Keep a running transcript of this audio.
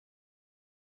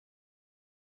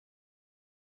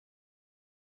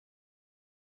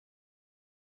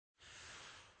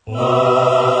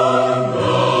On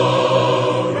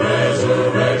the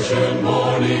resurrection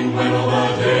morning, when all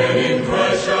the dead in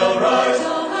Christ shall rise,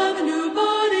 I'll have a new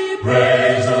body.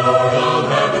 praise the Lord, I'll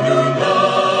have a new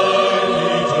life.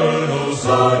 Eternal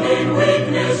Son in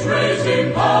weakness, raised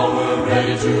in power,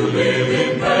 ready to live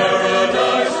in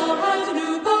paradise. I'll have a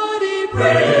new body.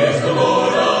 Praise the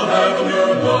Lord, I'll have a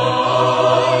new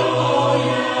life. Oh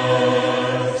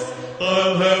yes.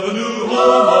 I'll have a new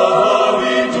home of love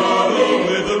eternal,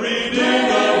 with the reading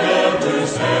of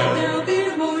God's hand. There'll be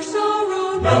no more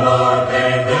sorrow, No more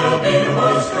pain, there'll be no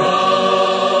more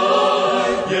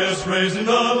strife. Yes, raised in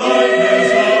the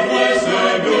likeness of my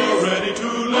Savior, ready to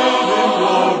live in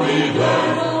glory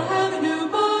land. I'll have a new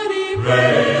body.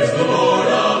 Praise the Lord,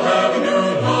 I'll have a new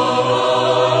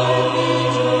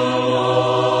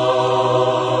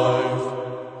life.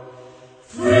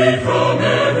 Free from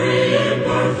every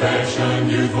imperfection,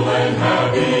 youthful and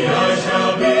happy I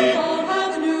shall be. I'll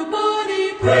have a new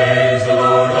body. Praise the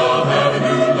Lord, I'll have a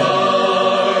new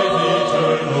life.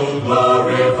 Eternal,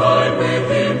 glorified with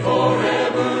Him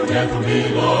forever. Death will be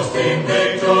lost in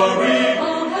victory.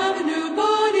 I'll have a new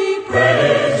body.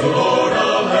 Praise the Lord,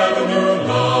 I'll have a new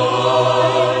life.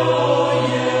 Oh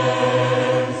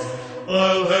yes.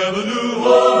 I'll have a new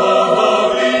home of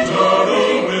love eternal,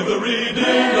 with the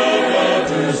reading of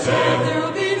God's hand.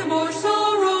 There'll be no more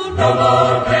sorrow, No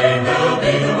more pain, there'll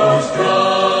be no more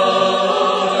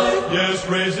strife. Yes,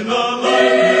 raised in the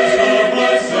likeness of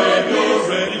my Savior,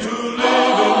 ready to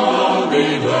live in glory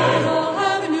land. I'll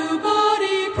have a new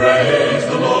body. Praise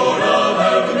the Lord, I'll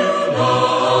have a new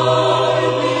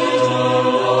life.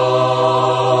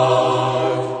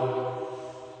 Eternal life.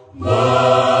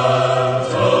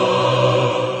 What a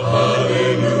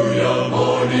hallelujah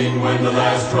morning, when the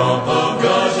last trump of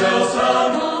God shall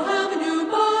sound. I'll have a new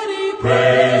body.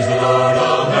 Praise the Lord,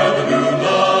 I'll have a new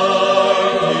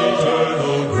life.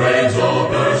 Eternal graves all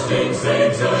bursting,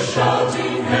 saints a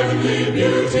shouting, heavenly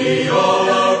beauty all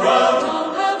around.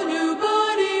 I'll have a new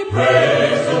body.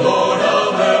 Praise the Lord,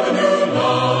 I'll have a new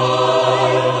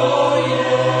life. Oh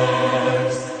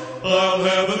yes. I'll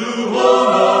have a new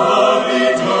home of love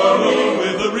eternal,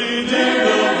 with the reading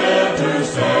of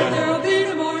God's hand. There'll be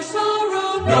no more sorrow,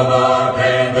 No more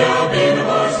pain, there'll be no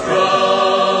more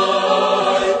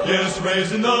strife. Yes,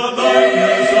 raised in the